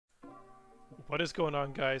What is going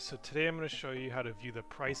on, guys? So today I'm going to show you how to view the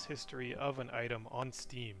price history of an item on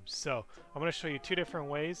Steam. So I'm going to show you two different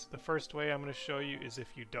ways. The first way I'm going to show you is if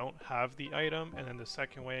you don't have the item, and then the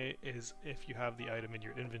second way is if you have the item in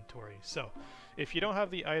your inventory. So if you don't have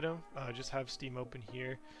the item, just have Steam open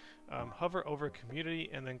here, hover over community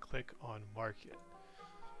and then click on market.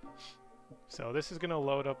 So this is going to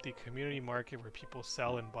load up the community market where people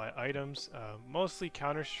sell and buy items, mostly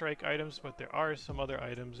Counter-Strike items, but there are some other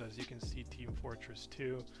items. As you can see, Team Fortress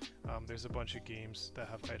 2, there's a bunch of games that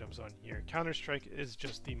have items on here. Counter-Strike is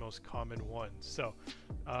just the most common one. So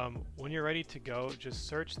when you're ready to go, just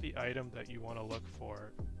search the item that you want to look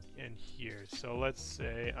for in here. So let's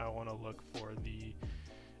say I want to look for the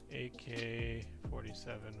AK-47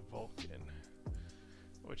 Vulcan,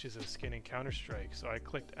 which is a skin in Counter-Strike. So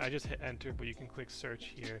I just hit enter, but you can click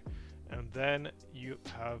search here, and then you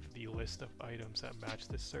have the list of items that match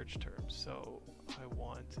this search term. So I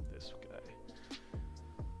want this guy.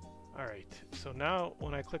 Alright, so now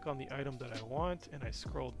when I click on the item that I want and I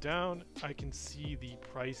scroll down, I can see the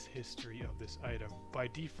price history of this item. By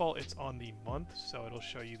default, it's on the month, so it'll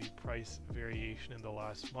show you the price variation in the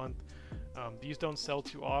last month. These don't sell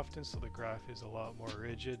too often, so the graph is a lot more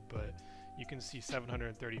rigid, but you can see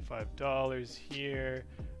 $735 here.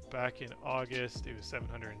 Back in August, it was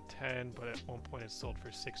 $710, but at one point it sold for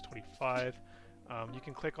 $625. You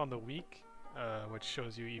can click on the week, which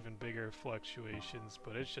shows you even bigger fluctuations,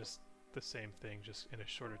 but it's just the same thing, just in a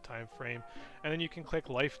shorter time frame. And then you can click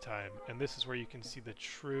lifetime, and this is where you can see the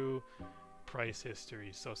true price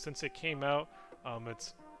history. So since it came out,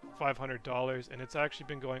 it's $500, and it's actually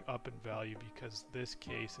been going up in value because this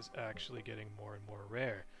case is actually getting more and more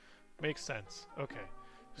rare. Makes sense. Okay,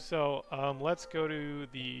 so let's go to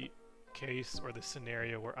the case or the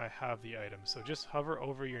scenario where I have the item. So just hover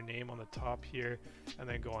over your name on the top here and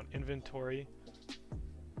then go on inventory.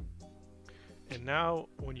 And now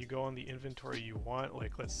when you go on the inventory you want,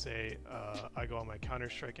 like let's say I go on my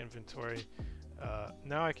Counter-Strike inventory,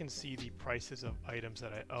 now I can see the prices of items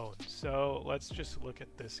that I own. So let's just look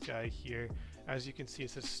at this guy here. As you can see, it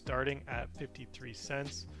says starting at 53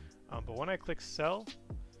 cents. But when I click sell,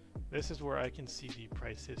 this is where I can see the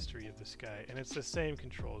price history of this guy, and it's the same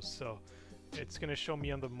controls. So it's going to show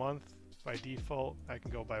me on the month by default. I can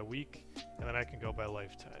go by week, and then I can go by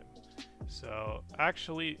lifetime. So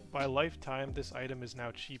actually by lifetime this item is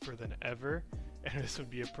now cheaper than ever, and this would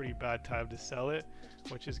be a pretty bad time to sell it,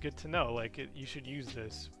 which is good to know. Like you should use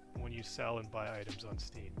this when you sell and buy items on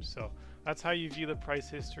Steam. So that's how you view the price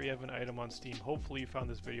history of an item on Steam. Hopefully you found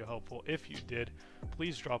this video helpful. If you did,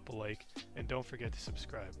 please drop a like and don't forget to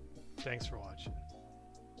subscribe. Thanks for watching.